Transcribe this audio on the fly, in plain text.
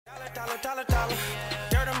Dollar.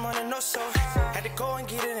 Dirt and money, no soul. Had to go and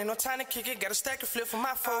get it, ain't no time to kick it. Got a stack of flip for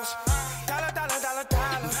my foes. Dollar.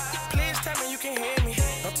 Please tell me you can hear me.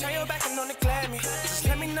 Don't turn your back and don't neglect me. Just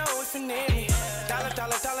let me know if you need me. Dollar.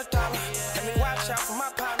 Let me watch out for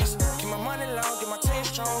my partners. Keep my money long, get my team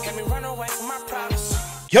strong. Let me run away from my problems.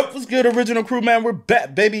 Yup, what's good, original crew, man? We're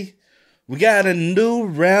back, baby. We got a new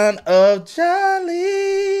round of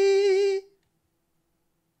Jolly.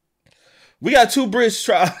 We got two Brits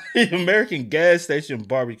try American gas station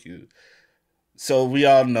barbecue. So we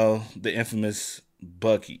all know the infamous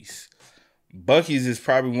Buc-ee's. Buc-ee's is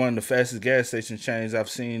probably one of the fastest gas station chains I've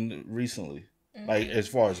seen recently. Like, as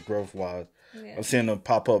far as growth-wise. Yeah. I'm seeing them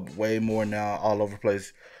pop up way more now all over the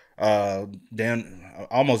place.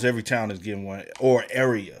 Almost every town is getting one, or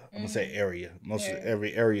area. I'm gonna say area.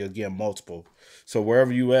 Every area getting multiple. So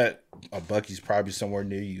wherever you at, a Buc-ee's probably somewhere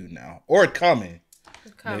near you now, or coming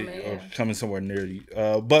somewhere near you.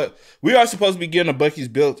 But we are supposed to be getting a Buc-ee's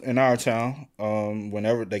built in our town.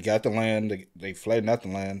 Whenever they got the land, they flattened out the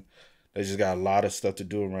land. They just got a lot of stuff to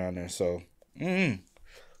do around there. So,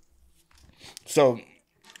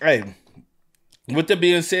 hey. With that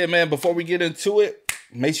being said, man, before we get into it,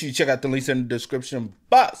 make sure you check out the links in the description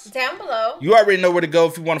box. Down below. You already know where to go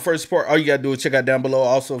if you want to first support. All you got to do is check out down below.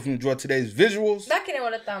 Also, if you enjoyed today's visuals. Back in it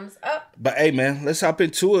with a thumbs up. But, hey, man, let's hop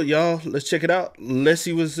into it, y'all. Let's check it out. Let's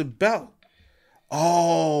see what it's about.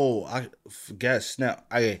 Oh, I forgot. Snap.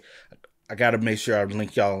 I got to make sure I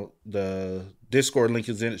link y'all. The Discord link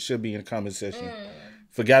is in. It should be in the comment section.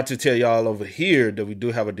 Forgot to tell y'all over here that we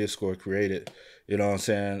do have a Discord created. You know what I'm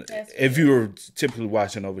saying? If you were typically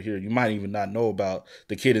watching over here, you might even not know about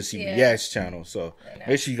the Kid and CEMgmt channel. So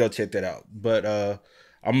make sure you go check that out. But I'm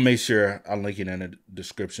going to make sure I link it in the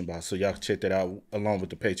description box so y'all can check that out along with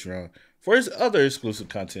the Patreon for his other exclusive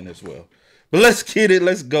content as well. But let's get it.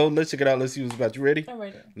 Let's go. Let's check it out. Let's see what's about. You ready? I'm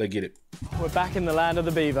ready. Let's get it. We're back in the land of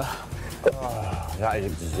the beaver. Oh, that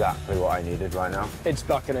is exactly what I needed right now. It's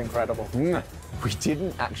fucking incredible. We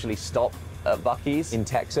didn't actually stop at Buc-ee's in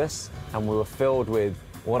Texas, and we were filled with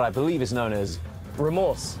what I believe is known as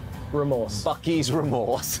remorse. Buc-ee's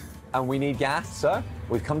remorse. And we need gas, so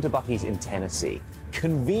we've come to Buc-ee's in Tennessee.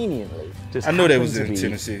 Conveniently, just I knew they was in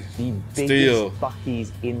Tennessee. The biggest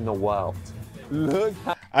Buc-ee's in the world. Look.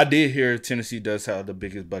 I did hear Tennessee does have the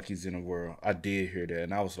biggest Buc-ee's in the world. I did hear that,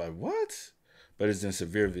 and I was like, what? But it's in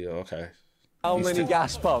Sevierville, okay. How many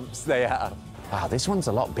gas pumps they have? Wow, this one's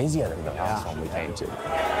a lot busier than the last one we came to.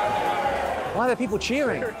 Why are there people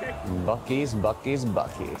cheering? Buc-ee's.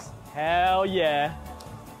 Hell yeah.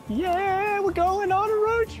 Yeah, we're going on a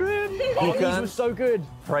road trip. Oh, these were so good.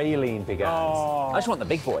 Praline pecans. Oh. I just want the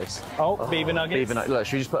big boys. Oh, beaver nuggets. Beaver nuggets. Look,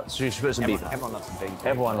 should we just put some beaver? Everyone loves some beaver.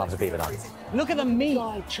 Everyone loves a beaver nugget. Look at the meat.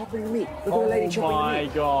 Guy chopping the meat. Look at the lady chopping the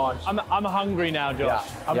meat. Oh my God. I'm hungry now, Josh.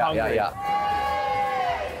 I'm hungry.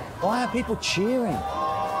 Why are people cheering?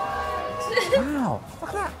 Wow, look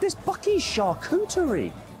at that. There's Buc-ee's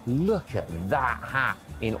charcuterie. Look at that hat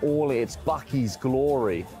in all its Buc-ee's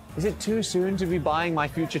glory. Is it too soon to be buying my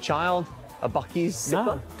future child a Buc-ee's?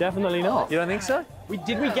 No, definitely not. You don't think so?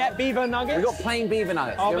 Did we get beaver nuggets? We got plain beaver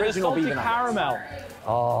nuggets. Oh, the original beaver nuggets. Caramel.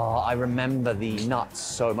 Oh, I remember the nuts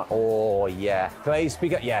so much. Oh, yeah. Please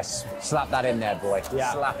speak up. Yes, slap that in there, boy.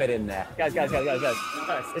 Yeah. Slap it in there. Guys.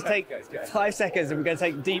 Let's take 5 seconds and we're going to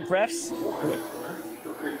take deep breaths.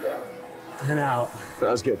 And out.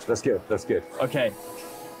 That's good. Okay.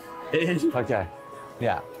 Okay.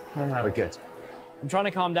 Yeah. We're good. I'm trying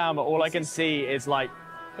to calm down, but all I can see is like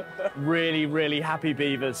really, really happy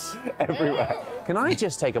beavers everywhere. Can I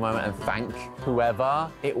just take a moment and thank whoever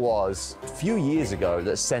it was a few years ago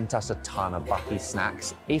that sent us a ton of Buc-ee's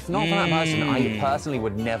snacks? If not for that person, I personally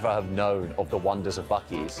would never have known of the wonders of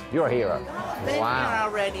Buc-ee's. You're a hero. Been here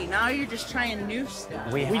already. Now you're just trying new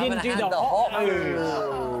stuff. We didn't do the hot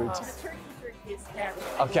food.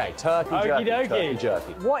 Okay, turkey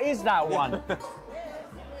jerky. What is that one?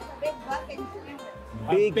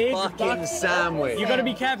 Big bucking sandwich. You got to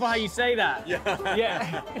be careful how you say that.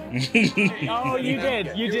 Yeah. Oh, you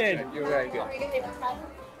did. You're very good.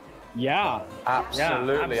 Yeah.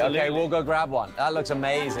 Absolutely. Okay, we'll go grab one. That looks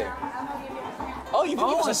amazing. Oh, you can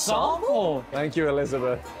give us a sample. Thank you,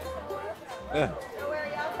 Elizabeth. So where are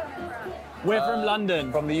y'all coming from? We're from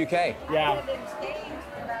London. From the UK. Yeah.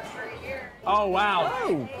 Oh, wow.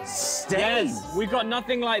 Oh, Staines. Yes, we've got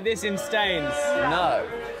nothing like this in Staines. No.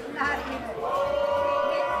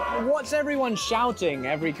 What's everyone shouting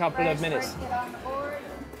every couple of minutes?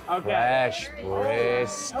 Okay. Fresh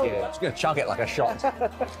brisket. Just gonna chug it like a shot.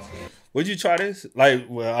 Would you try this? Like,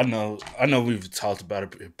 well, I know we've talked about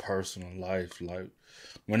it in personal life. Like,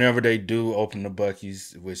 whenever they do open the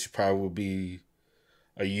Buc-ee's, which probably will be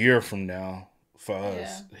a year from now for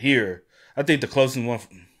us here. I think the closest one,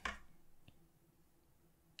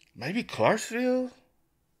 maybe Clarksville.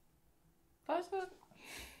 Clarksville?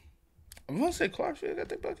 I'm gonna say Clarksville. I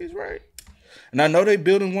think Bucky's right, and I know they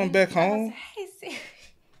building one back home.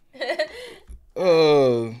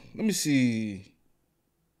 Let me see.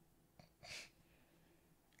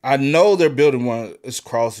 I know they're building one. It's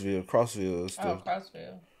Crossville. Crossville is the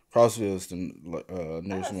Crossville is the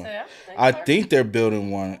newest one. I think they're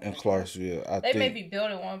building one in Clarksville. They may be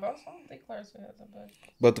building one, but I don't think Clarksville has a budget.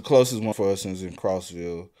 But the closest one for us is in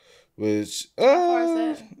Crossville, which How far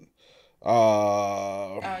is that?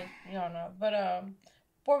 You don't know, but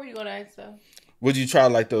what were you gonna ask though? Would you try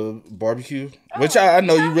like the barbecue? Which I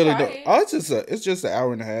know you really don't. It. Oh, it's just an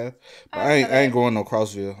hour and a half. But I ain't going no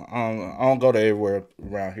Crossville. I don't go to everywhere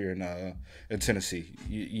around here in Tennessee.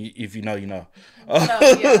 If you know, you know. Yeah,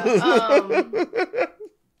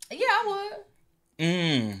 I would.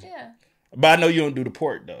 Yeah. But I know you don't do the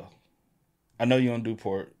pork though. I know you don't do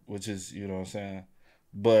pork, which is, you know what I'm saying.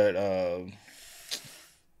 But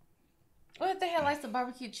what if they had like some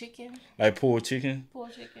barbecue chicken? Like pulled chicken?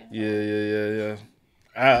 Pulled chicken. Yeah.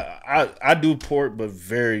 I do pork, but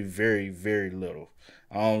very, very, very little.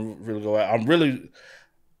 I don't really go out.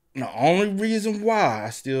 The only reason why I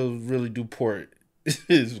still really do pork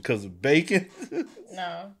is because of bacon.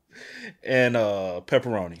 No. And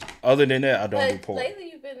pepperoni. Other than that, I don't do pork. Lately,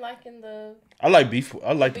 you've been liking the. I like beef.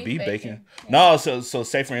 I like the beef bacon. Yeah. No, so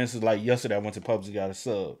say for instance, like yesterday, I went to Publix and got a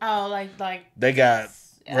sub. Oh, like they got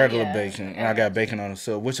regular bacon, and I got bacon on the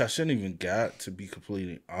sub, which I shouldn't even got, to be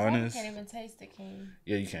completely honest. You can't even taste it, can you?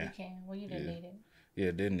 Yeah, you can. You can. Well, you didn't need it.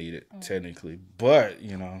 Yeah, didn't need it technically, but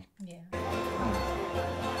you know. Yeah.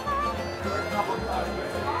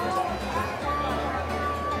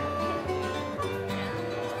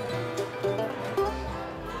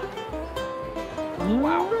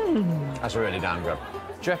 Wow. That's really damn good.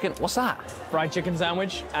 Do you reckon, what's that? Fried chicken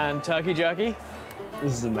sandwich and turkey jerky.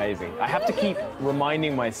 This is amazing. I have to keep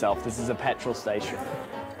reminding myself this is a petrol station.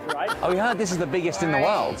 Right? Oh, we heard this is the biggest in the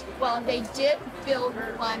world. Well, they did build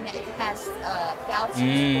one that has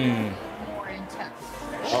thousands more in Texas.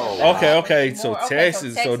 Oh, okay. So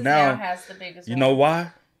Texas. So now has the biggest you know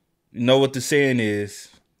why? You know what the saying is?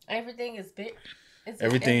 Everything is big.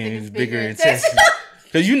 Everything is bigger in Texas.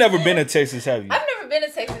 Because you never been to Texas, have you? I've never been to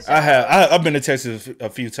Texas. I have. I've been to Texas a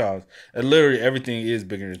few times, and literally everything is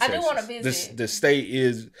bigger in Texas. I do want to visit. The state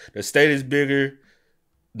is bigger.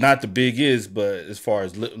 Not the biggest, but as far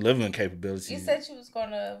as living capabilities. You said we was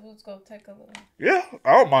gonna take a little. Yeah,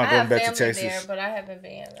 I don't mind going back to Texas. There, but I haven't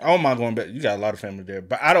been. I don't mind going back. You got a lot of family there,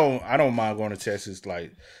 but I don't mind going to Texas.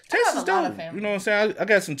 Like Texas, though. You know what I'm saying? I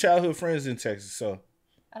got some childhood friends in Texas, so.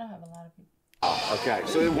 I don't have a lot of people. Oh, okay.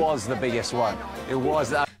 So it was the biggest one. It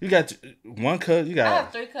was that. You got one cousin. I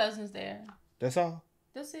have 3 cousins there. That's all.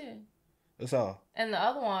 That's it. That's all. And the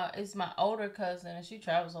other one is my older cousin, and she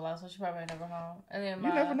travels a lot, so she probably never home. And then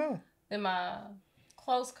you never know. Then my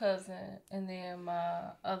close cousin, and then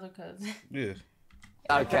my other cousin. Yeah.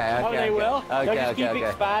 Okay. Oh, they will. Okay. Keep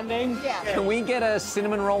expanding. Yeah. Can we get a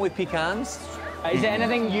cinnamon roll with pecans? Is there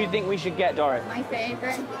anything you think we should get, Doris? My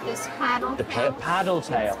favorite is paddle The tail. paddle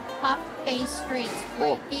tail. Puff pastry, it's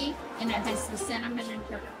flaky, and it has the cinnamon and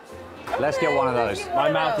sugar. Let's get one of those.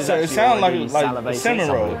 My mouth is So it actually sounds already like salivating.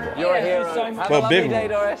 cinnamon roll. You're a Yeah. hero. So Have much. a But lovely big day, one.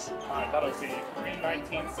 Doris. That'll be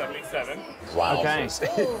 1977. Wow. Okay.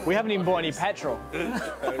 We haven't even bought any petrol.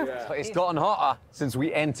 It's gotten hotter since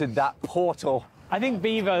we entered that portal. I think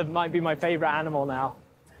beaver might be my favorite animal now.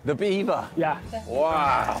 The beaver. Yeah.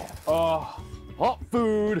 Wow. Oh, Hot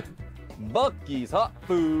food. Bucky's hot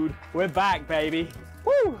food. we're back, baby.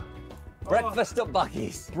 Woo! Breakfast at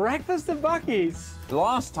Bucky's. Breakfast at Bucky's.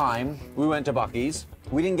 Last time we went to Bucky's,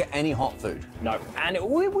 we didn't get any hot food. No. And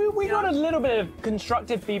we got a little bit of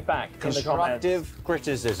constructive feedback in the comments. Constructive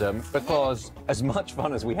criticism, because as much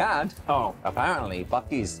fun as we had, apparently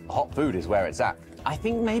Bucky's hot food is where it's at. I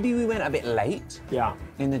think maybe we went a bit late Yeah.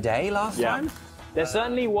 in the day last time. There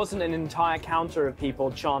certainly wasn't an entire counter of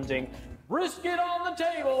people chanting, "Brisket on the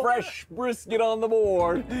table!" Fresh brisket on the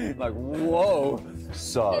board. Like, whoa.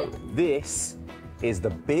 So, this is the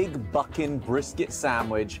Big Buckin brisket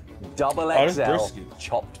sandwich, double that's XL, brisket.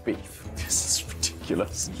 chopped beef. This is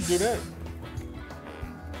ridiculous. You do that.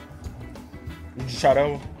 Would you try that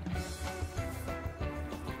one?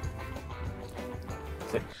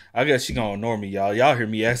 I guess she gonna ignore me, y'all. Y'all hear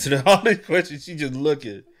me asking her all these questions. She just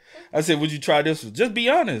looking. I said, would you try this one? Just be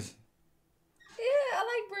honest. Yeah, I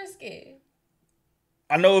like brisket.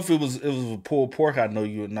 I know if it was a pulled pork, I know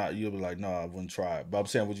you would not. You'll be like, no, I wouldn't try it. But I'm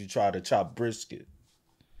saying, would you try the chopped brisket?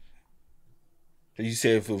 You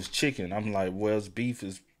said if it was chicken, I'm like, well, it's beef,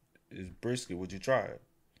 is brisket. Would you try it?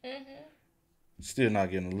 Still not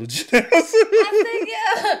getting a legit answer.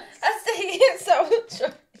 I think yeah.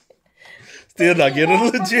 So Still not getting a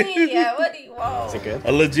what legit. Yeah, what do you want? Is it good?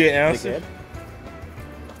 A legit Is it answer.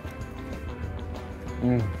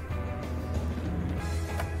 good?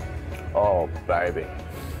 Oh, baby.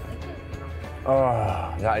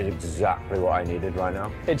 Oh, that is exactly what I needed right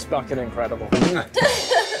now. It's fucking incredible. Big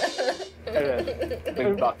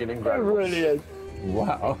fucking It incredible. really is.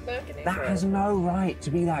 Wow. That has no right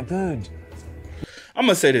to be that good. I'm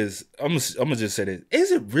gonna say this. I'm gonna just say this.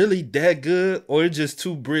 Is it really that good, or it's just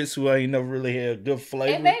two Brits who ain't never really had good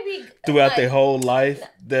flavor And maybe throughout like, their whole life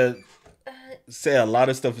that say a lot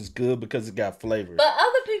of stuff is good because it got flavor? But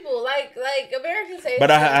other people like Americans say. But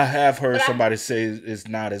it's I good. have heard But somebody say it's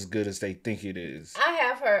not as good as they think it is. I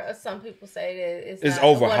have heard some people say that It's not,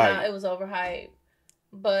 overhyped. well, no, it was overhyped,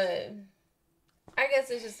 but I guess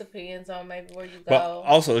it just depends on maybe where you go. But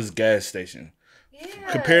also, it's gas station.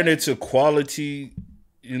 Yeah. Comparing it to quality,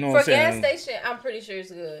 you know what For I'm a saying? gas station, I'm pretty sure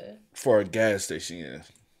it's good. For a gas station, yeah.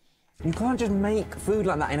 You can't just make food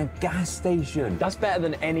like that in a gas station. That's better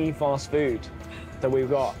than any fast food that we've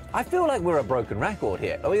got. I feel like we're a broken record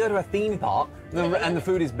here. We go to a theme park and the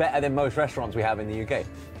food is better than most restaurants we have in the UK.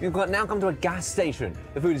 You've got now come to a gas station.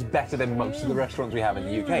 The food is better than most of the restaurants we have in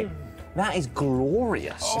the UK. That is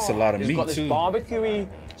glorious. It's a lot of It's meat got this too. barbecuey,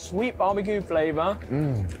 sweet barbecue flavor.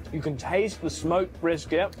 You can taste the smoked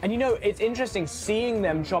brisket. And you know, it's interesting seeing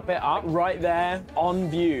them chop it up right there on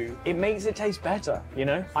view. It makes it taste better, you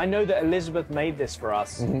know? I know that Elizabeth made this for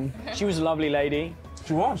us. She was a lovely lady.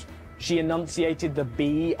 She was. She enunciated the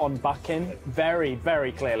B on bucking very,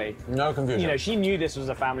 very clearly. No confusion. You know, she knew this was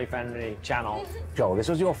a family-friendly channel. Joel, this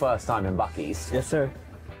was your first time in Bucky's. Yes, sir.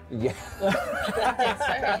 Yeah.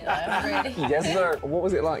 I'm ready. Yes, sir. What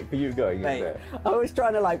was it like for you going in there? I was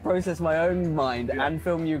trying to like process my own mind and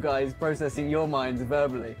film you guys processing your minds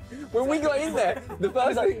verbally. When we got in there, the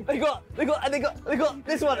first time They got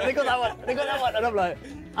this one, and they got that one, and I'm like,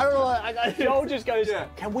 I don't know what I got. Joel just goes,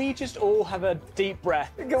 can we just all have a deep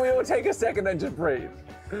breath? Can we all take a second and just breathe?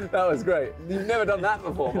 That was great. You've never done that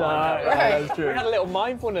before. Right. That's true. We had a little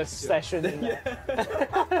mindfulness session in there.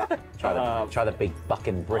 Try the big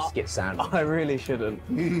bucking brisket sandwich. I really shouldn't,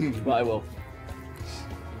 but I will.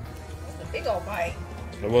 Big old bite.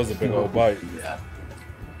 It was a big old bite.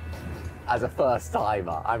 As a first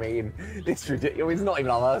timer, I mean, it's ridiculous. It's not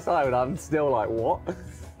even our first time, and I'm still like, what?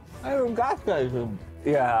 Oh, gas station.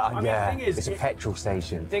 Yeah, mean, yeah. the thing is, it's a petrol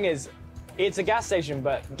station. Thing is, it's a gas station,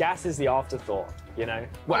 but gas is the afterthought, you know?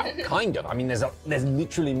 Well, kind of. I mean, there's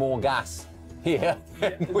literally more gas here.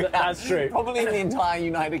 than we have That's true. Probably in the entire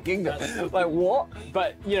United Kingdom. Like what?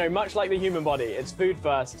 But, you know, much like the human body, it's food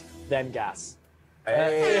first, then gas.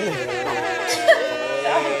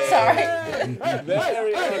 Sorry.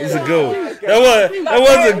 It's a good one. That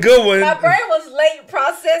was a good My one. brain was late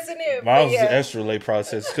processing it. Mine but was yeah. an extra late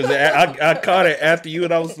process because I caught it after you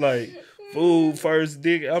and I was like, food first,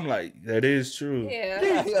 dig. I'm like, that is true.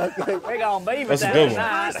 Yeah. Big old beaver That's a down good one.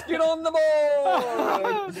 that. Get on the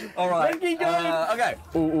board! All right. Okay.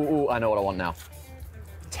 Ooh, I know what I want now.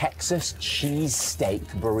 Texas cheesesteak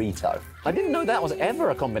burrito. I didn't know that was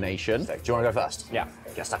ever a combination. Do you want to go first? Yeah.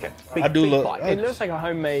 Get stuck in. I do look. bite. It looks like a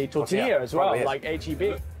homemade tortilla Yeah, as well, probably is. like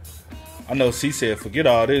HEB. I know C said, forget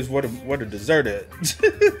all this. What the dessert at?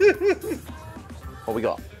 What we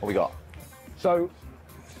got? What we got? So,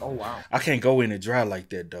 oh wow. I can't go in and dry like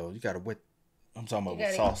that though. You gotta wet. I'm talking about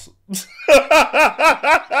with gotta- salsa.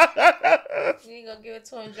 You ain't gonna give it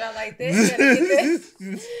to him dry like this. You gotta get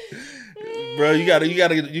this. Bro,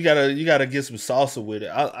 you gotta get some salsa with it.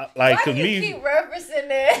 I like Why to do you me. keep referencing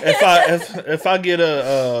that? If I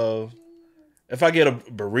get a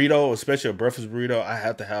burrito, especially a breakfast burrito, I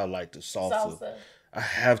have to have like the salsa. I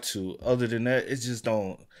have to. Other than that, it just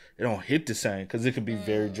don't hit the same because it could be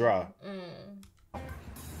very dry.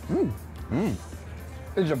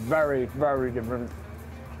 It's a very, very different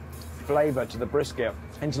flavor to the brisket.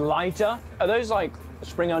 It's lighter. Are those like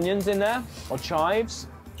spring onions in there or chives?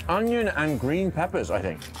 Onion and green peppers, I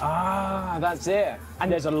think. Ah, that's it.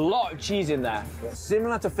 And there's a lot of cheese in there.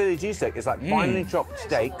 Similar to Philly cheesesteak, it's like finely chopped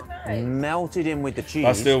steak, melted in with the cheese,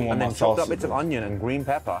 I still want and then my chopped up salsa, bits of though. onion and green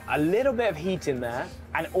pepper. A little bit of heat in there,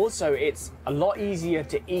 and also it's a lot easier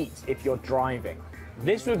to eat if you're driving.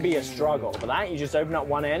 This would be a struggle, but that you just open up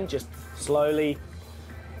one end, just slowly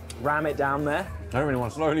ram it down there. I don't really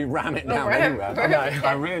want to slowly ram it down ram- anywhere. ram it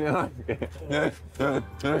I really like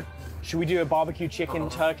it. Should we do a barbecue chicken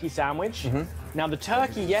turkey sandwich? Now the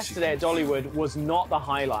turkey yesterday at Dollywood was not the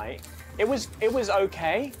highlight. It was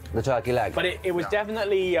okay, The turkey leg. but it was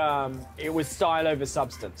definitely it was style over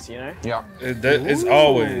substance, you know. Yeah. It's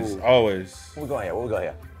always. What we got here? What we got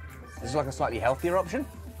here? This is like a slightly healthier option.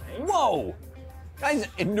 Whoa! That is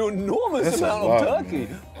an enormous That's a amount lot, of turkey.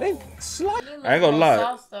 man. They've slightly. I ain't gonna lie.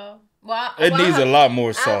 Sauce, though. Well, It needs a lot more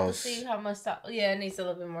I have to sauce. see how much sauce. Yeah, it needs a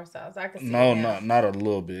little bit more sauce. I can see. No, it now. not a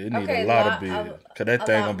little bit. It needs Okay, a lot lot- of bit. a- Cause that a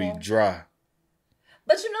thing lot gonna be more. dry.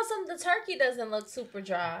 But you know something, the turkey doesn't look super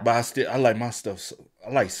dry. But I like my stuff. I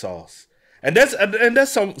like sauce. And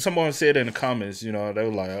that's someone said in the comments, you know, they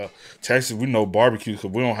were like, Texas, we know barbecue because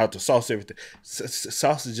we don't have to sauce everything.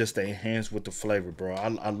 Sauce is just to enhance with the flavor, bro. I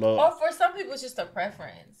love. Or for some people, it's just a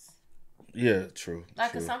preference. Yeah, true.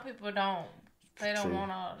 Like, true. cause some people don't. They don't True.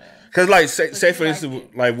 want all that. Cause like say you for like instance,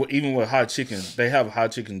 it. like even with hot chicken, they have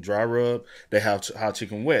hot chicken dry rub. They have hot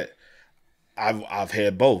chicken wet. I've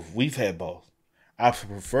had both. We've had both. I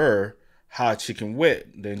prefer hot chicken wet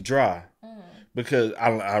than dry because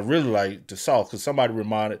I really like the sauce. Cause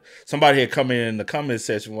somebody had come in the comment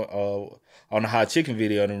section on the hot chicken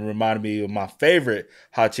video and reminded me of my favorite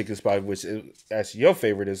hot chicken spot, which is actually your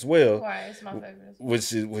favorite as well. Why? It's my favorite.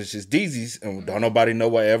 Which is Deezy's, and don't nobody know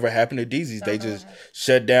whatever happened to Deezy's. They just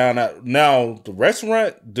shut down. Now the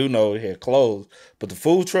restaurant do know it had closed, but the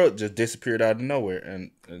food truck just disappeared out of nowhere,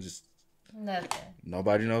 and just Nothing.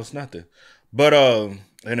 nobody knows nothing. But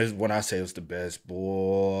and when I say it was the best,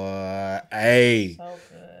 boy, hey, So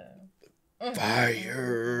good.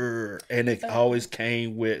 fire, and it always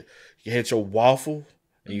came with you had your waffle.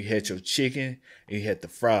 And you had your chicken, and you had the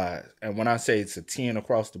fries. And when I say it's a 10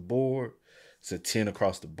 across the board, it's a 10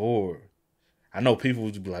 across the board. I know people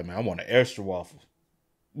would be like, man, I want an extra waffle.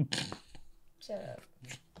 Shut up.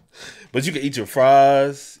 But you can eat your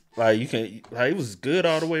fries. Like, you can, like, it was good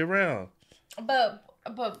all the way around. But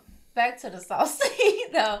back to the sauce thing,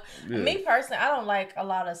 though. Yeah. Me personally, I don't like a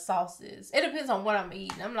lot of sauces. It depends on what I'm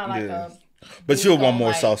eating. I'm not like Yeah. a. But you'll want on, more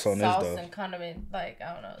like, sauce on this, sauce though. and condiment, like,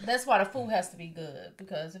 I don't know. That's why the food has to be good,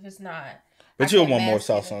 because if it's not, But I you'll can't want more mask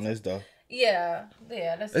sauce it. on this, though. Yeah,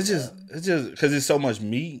 that's It's just, because it's so much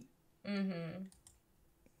meat.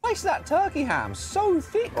 Slice that turkey ham so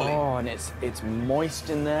thickly. Oh, and it's moist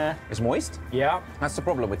in there. It's moist. Yeah. That's the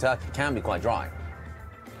problem with turkey. It can be quite dry.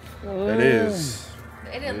 It is.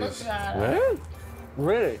 It didn't look dry.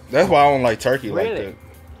 Really? That's why I don't like turkey like Really? that.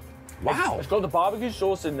 Wow. It's got the barbecue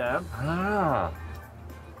sauce in there. Ah.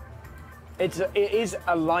 It is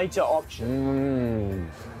a lighter option.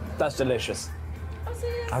 That's delicious.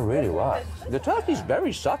 I really like. The turkey's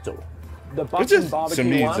very subtle. The It's button just, to barbecue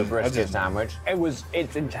me, one, it's Brisket sandwich.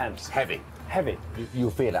 it's intense. Heavy. Heavy. You'll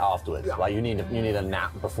feel it afterwards. Like you need a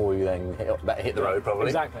nap before you then hit the road, probably.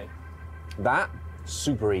 Exactly. That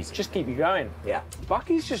super easy. Just keep you going. Yeah.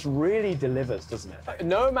 Bucky's just really delivers, doesn't it?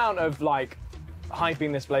 No amount of like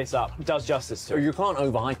hyping this place up does justice to it. You can't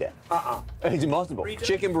overhype it. It's impossible.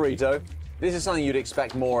 Chicken burrito. This is something you'd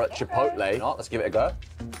expect more at Chipotle. Not. Let's give it a go.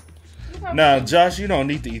 Now, Josh, you don't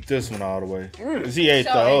need to eat this one all the way. 'Cause he ate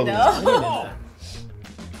the other one.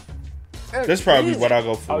 That's probably what I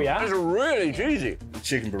go for. Oh yeah. It's really cheesy.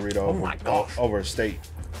 Chicken burrito my gosh. over a steak.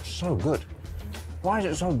 So good. Why is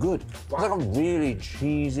it so good? It's like a really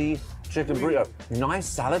cheesy chicken burrito. Nice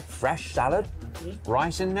salad, fresh salad,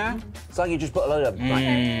 rice in there. It's like you just put a load of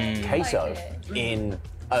queso Like it. in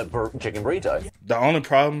a chicken burrito. The only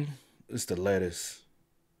problem is the lettuce.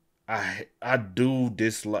 I do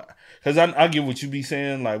dislike, because I get what you be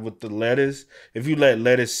saying, like with the lettuce. If you let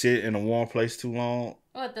lettuce sit in a warm place too long,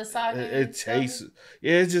 What, the soggy? it tastes,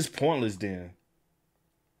 it's just pointless then.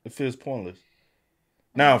 It feels pointless.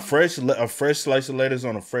 Now, a fresh slice of lettuce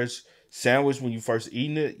on a fresh sandwich when you first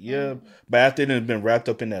eating it, yeah. But after it's been wrapped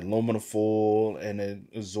up in that aluminum foil and it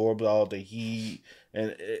absorbs all the heat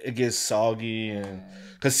and it gets soggy, and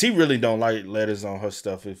because she really don't like lettuce on her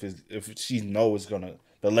stuff if she knows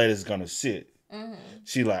the lettuce is gonna sit.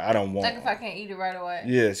 She like, I don't want Like if I can't eat it right away.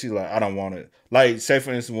 Yeah, she's like, I don't want it. Like, say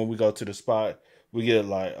for instance, when we go to the spot, we get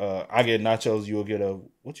like, I get nachos, you'll get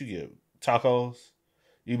what you get? Tacos?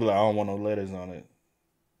 You be like, I don't want no lettuce on it.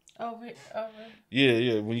 Over.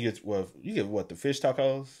 Yeah. When you get what, the fish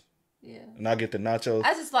tacos? Yeah. And I get the nachos.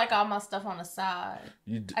 I just like all my stuff on the side.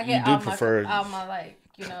 You I get do all prefer all my like,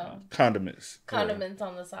 you know, condiments. condiments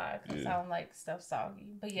on the side because I don't like stuff soggy.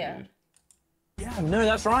 But yeah. Yeah, no,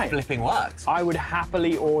 that's right. Flipping works. I would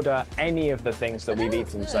happily order any of the things that we've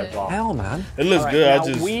eaten so far. Hell, man. It looks All right, good. now, I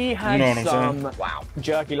just, we had you know what I'm saying? some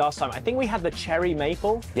jerky last time. I think we had the cherry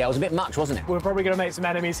maple. Yeah, it was a bit much, wasn't it? We're probably going to make some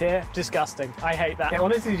enemies here. Disgusting. I hate that. It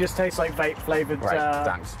honestly just tastes like vape flavored. Right,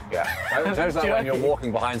 thanks. Yeah. It tastes like when you're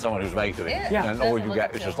walking behind someone who's vaping. Yeah, And all you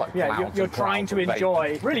get is just like Yeah, clouds you're and trying to clouds of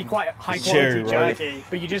enjoy really quite high Cherry, quality right? jerky,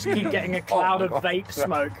 but you just keep getting a cloud of vape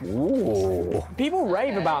smoke. vape. Ooh. People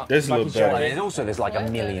rave about This Lucky looks better. Charms. There's like a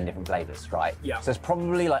million different flavors, right? Yeah. So there's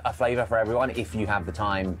probably like a flavor for everyone if you have the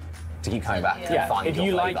time to keep coming back to Yeah, find if your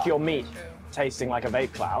you flavor. like your meat tasting like a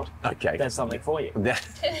vape cloud, Okay. there's something for you.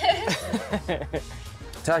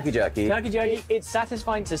 Turkey jerky. Turkey jerky, it's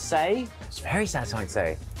satisfying to say. It's very satisfying to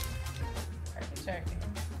say. Turkey.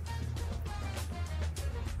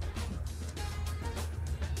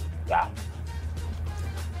 Yeah.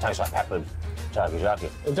 Tastes like peppered turkey jerky.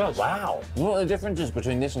 It does. Wow. You know what the difference is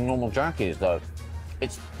between this and normal jerky is, though?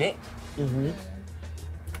 It's thick.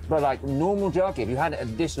 But like normal jerky, if you had it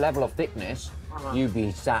at this level of thickness, you'd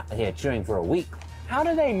be sat here chewing for a week. How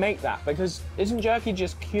do they make that? Because isn't jerky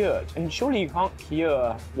just cured? And surely you can't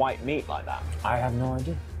cure white meat like that. I have no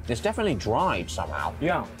idea. It's definitely dried somehow.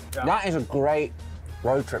 Yeah. That is a great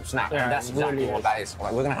road trip snack. Yeah, and that's it exactly really what is. that is.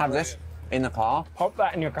 Like, we're gonna have this in the car. Pop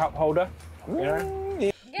that in your cup holder. You know?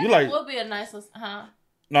 Yeah, You that like- would be a nice, huh?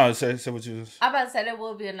 No, say what you was. I about to say that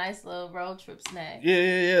would be a nice little road trip snack.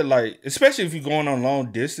 Yeah. Like, especially if you're going on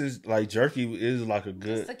long distance, like jerky is like a Just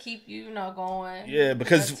good. to keep you, going. Yeah,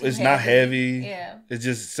 because not too it's not heavy. Yeah. It's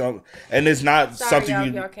just some, and it's not Sorry,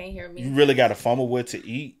 something y'all can't hear me. you really got to fumble with to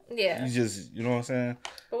eat. Yeah. You just, you know what I'm saying?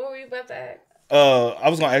 But what were you about to ask? I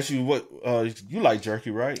was gonna ask you what you like jerky,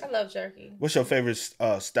 right? I love jerky. What's your favorite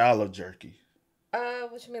style of jerky?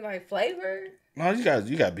 What you mean, like flavor? No, you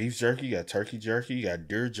got beef jerky, you got turkey jerky, you got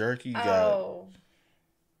deer jerky, you got Oh.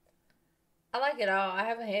 I like it all. I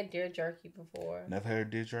haven't had deer jerky before. never had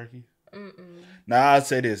deer jerky. Mm-mm. Nah, I'd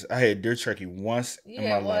say this: I had deer jerky once You in my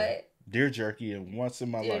had life. what? Deer jerky and once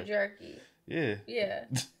in my Deer life. jerky. Yeah, Yeah.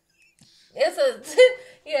 It's a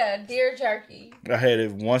yeah, deer jerky. I had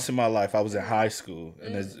it once in my life. I was in high school,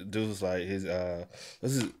 and this dude was like his I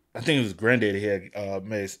think it was granddaddy had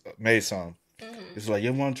made some. It's like,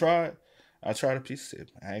 you want to try it? I tried a piece. I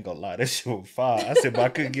said, I ain't gonna lie, that shit was fire. I said, but I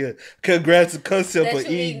couldn't grasp the concept That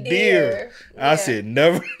of you eating eat deer. Yeah. I said,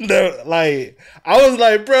 never, like, I was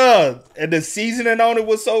like, bruh, and the seasoning on it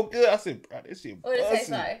was so good. I said, bro, this shit What it taste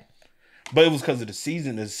bussin'. like? But it was because of the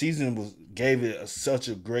season. The season gave it such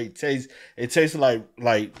a great taste. It tasted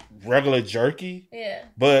like regular jerky, Yeah.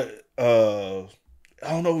 but I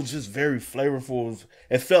don't know, it was just very flavorful.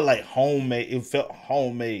 It felt like homemade. It felt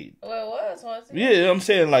homemade. Well, it was once. Yeah, I'm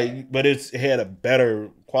saying like, but it had a better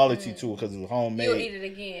quality to it because it was homemade. You'll eat it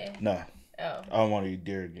again. No, Oh. I don't want to eat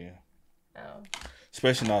deer again. Oh.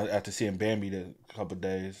 Especially now after seeing Bambi the couple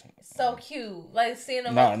days. So cute. Like seeing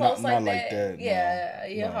them Nah, up close not like like that. that. Yeah,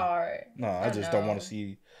 you're No. hard. No, I just don't know. want to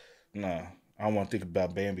see. No, I don't want to think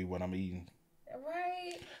about Bambi when I'm eating.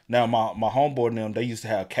 Right. Now my homeboy and them, they used to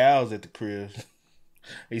have cows at the crib.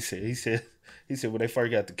 He said when they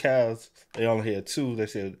first got the cows, they only had two. They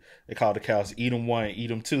said they called the cows eat them one, eat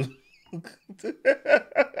them two.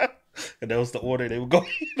 And that was the order they would go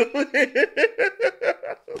eat them.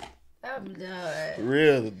 I'm done.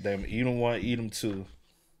 Real, them eat them one, eat them two.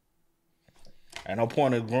 And no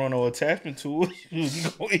point of growing no attachment to it. You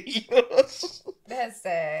gonna eat us. That's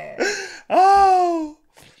sad. Oh,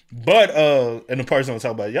 but and the person I'm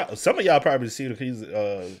talking about, y'all, some of y'all probably see him.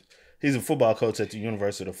 He's a football coach at the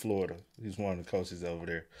University of Florida. He's one of the coaches over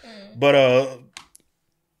there. But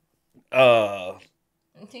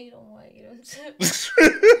You don't want to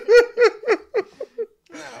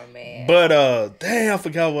Oh man. but damn, I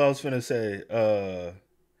forgot what I was finna say.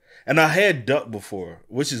 And I had duck before,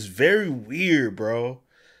 which is very weird, bro.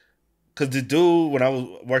 Cause the dude, when I was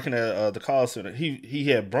working at the call center, he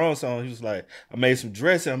had bronze on. He was like, I made some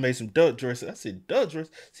dressing. I made some duck dressing. I said, duck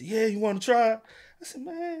dressing? I said, yeah, you want to try it? I said,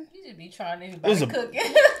 man. You just be trying anybody cooking.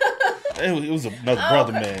 It was another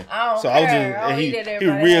brother, man. I don't So I was care. just, I'll and eat it he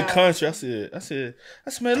everybody real else. country. I said,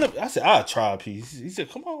 man, look. I said, I'll try a piece. He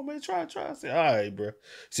said, come on, man, try. I said, all right, bro. He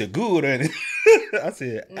said, good, ain't it? I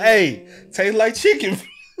said, hey, taste like chicken.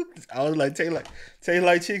 I was like, taste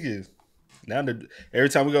like chicken. Now every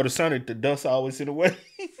time we go to Sunday, the dust always in the way.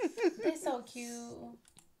 They're so cute.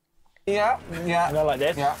 Yeah. Go like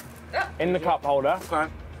this. Yeah. In the cup holder.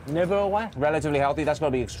 Okay. Nibble away. Relatively healthy. That's got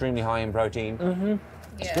to be extremely high in protein.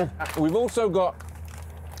 Yeah. We've also got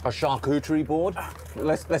a charcuterie board.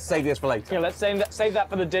 Let's save this for later. Yeah, let's save that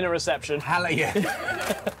for the dinner reception. Hell yeah.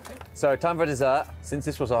 So time for dessert. Since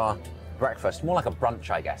this was our breakfast, more like a brunch,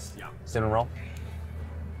 I guess. Yeah. Cinnamon roll.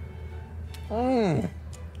 And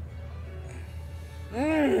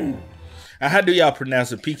how do y'all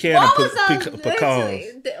pronounce it? Pecan What or was I pecans?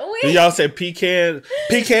 listening? Do y'all say pecan?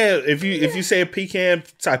 Pecan. If you say pecan,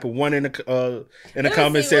 type of 1 in the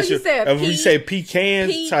comment see, what you section. said, If you say pecan,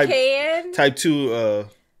 Pecan? type 2.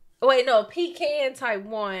 Wait, no, pecan type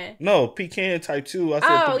 1. No, pecan type 2. I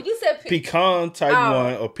said You said pecan type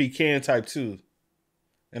 1 or pecan type 2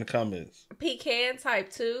 in the comments. Pecan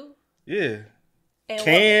type 2? Yeah. And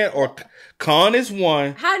Can or con is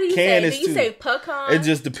 1. How do you can say? is Do you 2. say pecan? It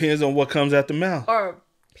just depends on what comes out the mouth. Or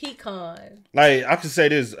pecan? Like I can say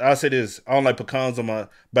this. I say this. I don't like pecans on my.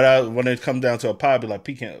 But when it comes down to a pie, I be like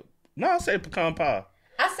pecan. No, I say pecan pie.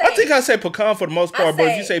 I think I say pecan for the most part. But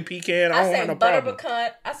if you say pecan, I don't have no problem.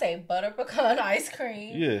 I say butter pecan ice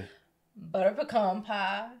cream. Yeah. Butter pecan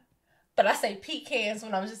pie. But I say pecans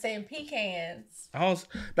when I'm just saying pecans. I'll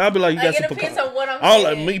be like, you got some it depends pecans. on what I'm I don't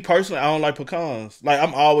saying. like me personally. I don't like pecans. Like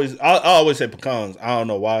I always say pecans. I don't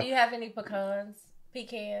know why. Do you have any pecans?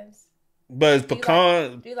 Pecans? But it's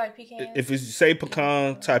pecan. Do you like pecans? If you say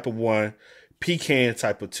pecan type of 1, pecan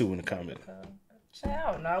type of 2 in the comment.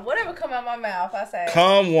 I don't know. Whatever come out my mouth, I say.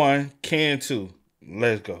 Con 1, can 2.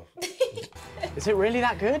 Let's go. Is it really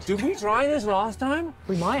that good? Did we try this last time?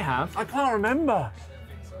 We might have. I can't remember.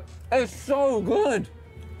 It's so good.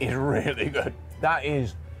 It's really good. That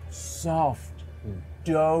is soft,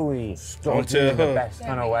 doughy, stodgy in the best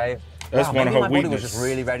kind of way. That's one of her my body was weaknesses. just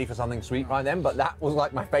really ready for something sweet right then, but that was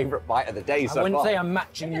like my favourite bite of the day so I wouldn't far. say I'm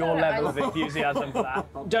matching your level of enthusiasm for that.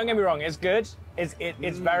 Don't get me wrong, it's good.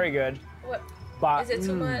 It's very good. What? But Is it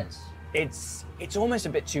too much? it's almost a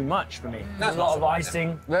bit too much for me. There's a lot of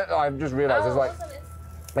icing. I've just realised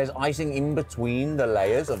there's icing in between the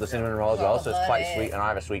layers of the cinnamon roll as well, so it's quite sweet, and I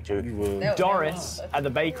have a sweet tooth. Doris at the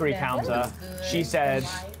bakery counter, she said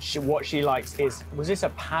what she likes is, was this a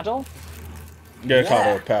paddle? Yeah, called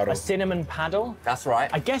it a paddle. A cinnamon paddle? That's right.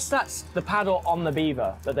 I guess that's the paddle on the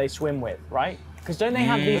beaver that they swim with, right? Because don't they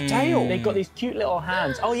have the tail? They've got these cute little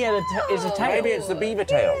hands. Oh yeah, it's a tail. Maybe it's the beaver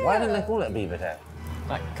tail. Why didn't they call it a beaver tail?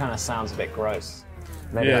 That kind of sounds a bit gross.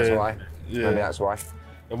 Maybe that's why. Yeah. Maybe that's why.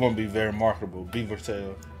 It wouldn't be very marketable. Beaver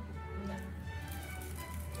tail.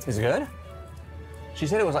 Is it good? She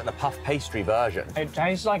said it was like the puff pastry version. It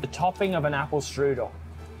tastes like the topping of an apple strudel.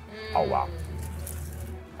 Oh wow.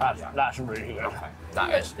 That's really good.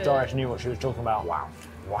 That is. Doris knew what she was talking about. Wow.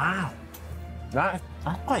 Wow. That's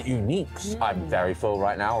quite unique. I'm very full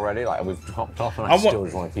right now already. Like we've dropped off, and I still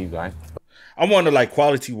just want to keep going. I wonder, like,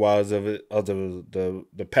 quality wise of it, of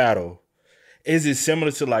the paddle. Is it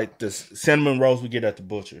similar to like the cinnamon rolls we get at the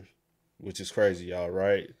butcher, which is crazy, y'all?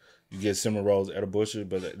 Right? You get cinnamon rolls at a butcher,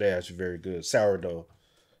 but they're actually very good. Sourdough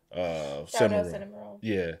cinnamon roll.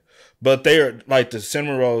 Yeah, but they're like the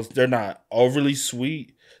cinnamon rolls. They're not overly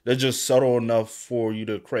sweet. They're just subtle enough for you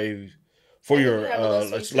to crave. For your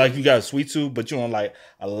like you got a sweet tooth, but you don't like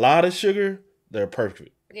a lot of sugar. They're perfect,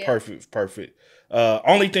 perfect.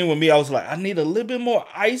 Only thing with me, I was like, I need a little bit more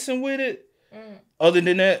icing with it. Other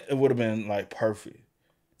than that, it would have been like perfect.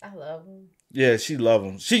 I love them. Yeah, she love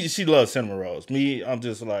them. She loves cinnamon rolls. Me, I'm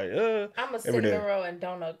just like, I'm a cinnamon roll and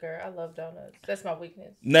donut girl. I love donuts. That's my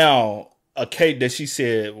weakness. Now, a cake that she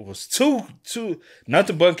said was too.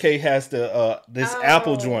 Nothing but cake has the this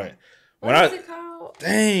apple joint. What is it called?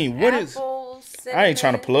 Dang, what is? I ain't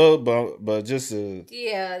trying to plug, but just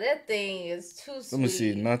yeah, that thing is too sweet. Let me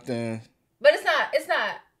see, nothing. But it's not.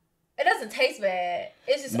 It doesn't taste bad.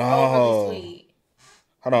 It's just overly sweet.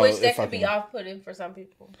 Hold on, which that could be off-putting for some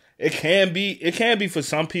people. It can be for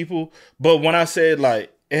some people, but when I said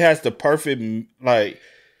like it has the perfect like,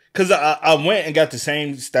 cause I went and got the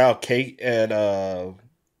same style cake at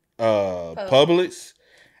Publix,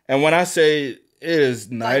 and when I say it is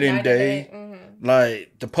night and day,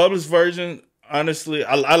 like the Publix version, honestly,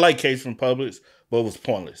 I like cakes from Publix, but it was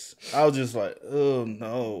pointless. I was just like, oh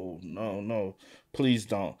no. Please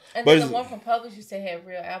don't. And then the one from Publix you said had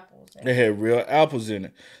real apples. It had real apples in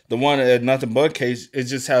it. The one at Nothing But Case, it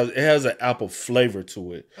has an apple flavor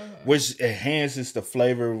to it, which enhances the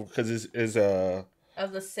flavor because it's of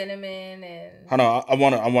the cinnamon and. Hold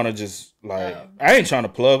on, I wanna just like I ain't trying to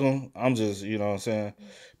plug them. I'm just you know what I'm saying.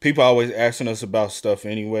 People always asking us about stuff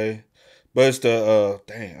anyway, but it's the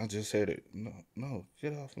dang I just said it. No,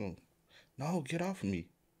 get off me. No, get off of me,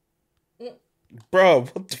 bro.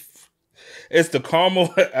 What the. It's the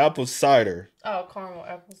caramel apple cider. Oh, caramel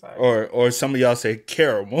apple cider. Or some of y'all say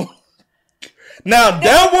caramel. Now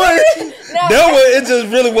that one, it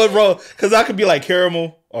just really was wrong. Cause I could be like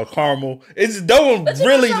caramel or caramel. It's that one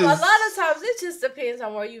really just. A lot of times it just depends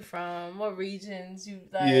on where you from, what regions you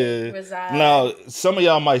reside. Now some of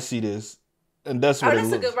y'all might see this, And that's what Oh, it that's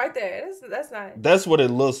a looks. good right there. That's nice. That's what it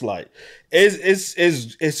looks like.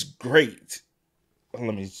 It's great.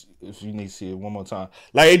 Let me, if you need to see it one more time.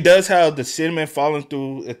 Like it does have the cinnamon falling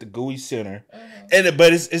through at the gooey center,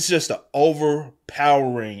 but it's just an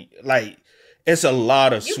overpowering. Like it's a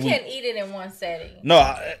lot of You sweet. can't eat it in one setting.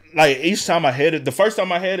 No, like each time I had it, the first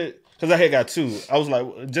time I had it, because I had got two, I was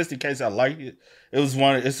like, just in case I like it. It was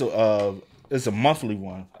one. It's a monthly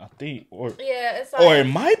one, I think, or it's like, or it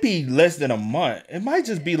might be less than a month. It might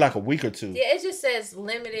just be like a week or two. Yeah, it just says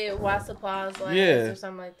limited while supplies last or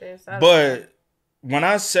something like this. But when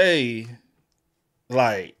I say,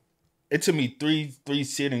 like, it took me three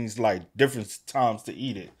sittings, like different times to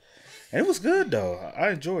eat it, and it was good though. I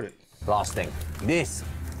enjoyed it. Last thing, this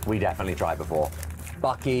we definitely tried before.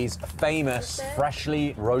 Bucky's famous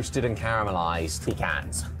freshly roasted and caramelized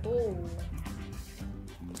pecans. Ooh.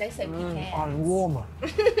 They say pecans. Warm.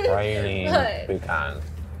 Praline But- pecans.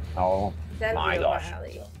 Oh That'd my be gosh.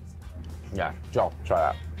 alley. Yeah, Joel, try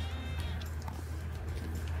that.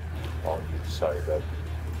 Oh, it's so good.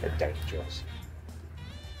 It's dangerous.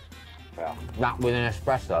 Yeah. That with an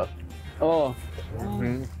espresso. Oh,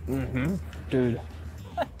 Dude.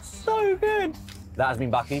 so good. That has been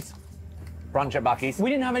Bucky's. Brunch at Bucky's. We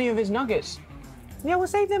didn't have any of his nuggets. Yeah, we'll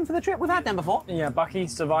save them for the trip. We've had them before. Yeah, Bucky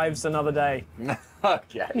survives another day.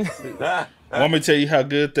 Okay. Want me to tell you how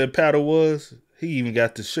good that powder was? He even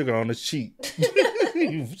got the sugar on his cheek.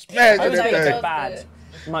 He smashed I it was like, that it's thing. bad.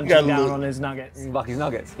 Munching Got a down little- on his nuggets. Bucky's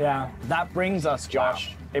nuggets. Yeah, that brings us,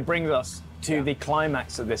 Josh. It brings us to the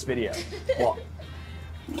climax of this video. What?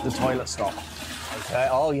 The toilet stop. Okay.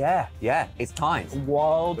 Oh yeah, yeah. It's time.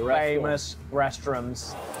 World The restaurant. famous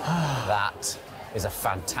restrooms. That is a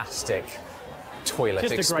fantastic toilet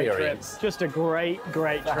Just a great trip. experience. Just a great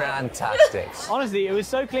trip. Fantastic. Honestly, it was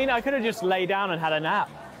so clean. I could have just lay down and had a nap.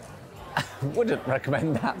 Wouldn't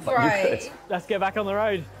recommend that, but you Right. could. Let's get back on the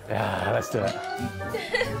road. Yeah, let's do it.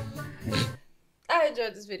 I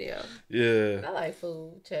enjoyed this video. Yeah. I like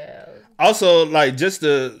food, child. Also, like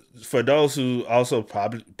for those who also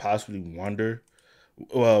possibly wonder,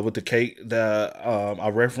 with the cake that I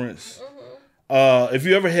referenced, if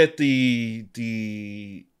you ever had the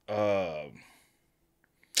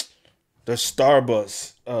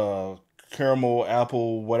Starbucks caramel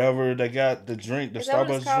apple whatever they got, the drink, the Is that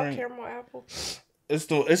what it's Starbucks called? drink. Caramel apple? It's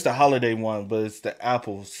the holiday one, but it's the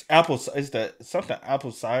apples. It's the something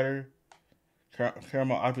apple cider.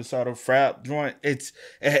 Caramel apple cider frap joint. It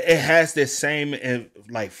has this same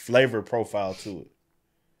like flavor profile to it.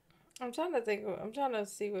 I'm trying to think. I'm trying to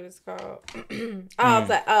see what it's called. Oh, it's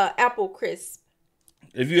like apple crisp.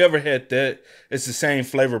 If you ever had that, it's the same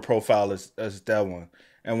flavor profile as that one.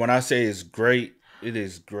 And when I say it's great, it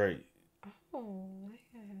is great. Oh,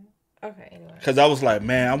 yeah. Okay. Anyway, Because I was like,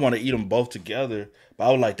 man, I want to eat them both together, but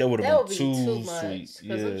I was like, that would that have would been be too too much sweet.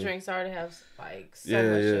 because Yeah. the drinks already have like so Yeah,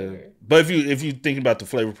 much yeah. sugar. But if you think about the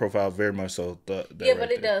flavor profile, very much so. That Yeah, right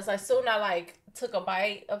but it there. does. Like soon I like took a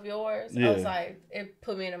bite of yours. I was Yeah. like, it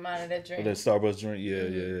put me in the mind of that drink. That Starbucks drink,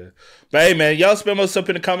 yeah. But hey, man, y'all spam us up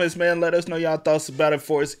in the comments, man. Let us know y'all thoughts about it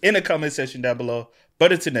for us in the comment section down below.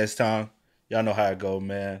 But until next time, y'all know how it go,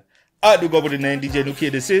 man. I do go with the name DJ New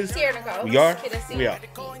Kid. This is Here, Nicole. we are. Kid and C. We are.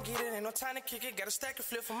 Go and get it, ain't no time to kick it. Got a stack of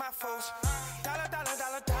flip for my foes. Dollar, dollar,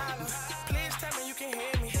 dollar, dollar. Please tell me you can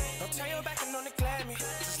hear me. Don't turn your back and don't neglect me.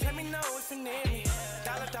 Just let me know if you need me.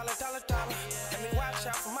 Dollar, dollar, dollar, dollar. Let me watch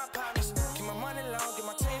out for my partners. Keep my money long, get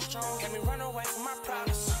my team strong. Let me run away from my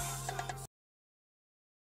problems.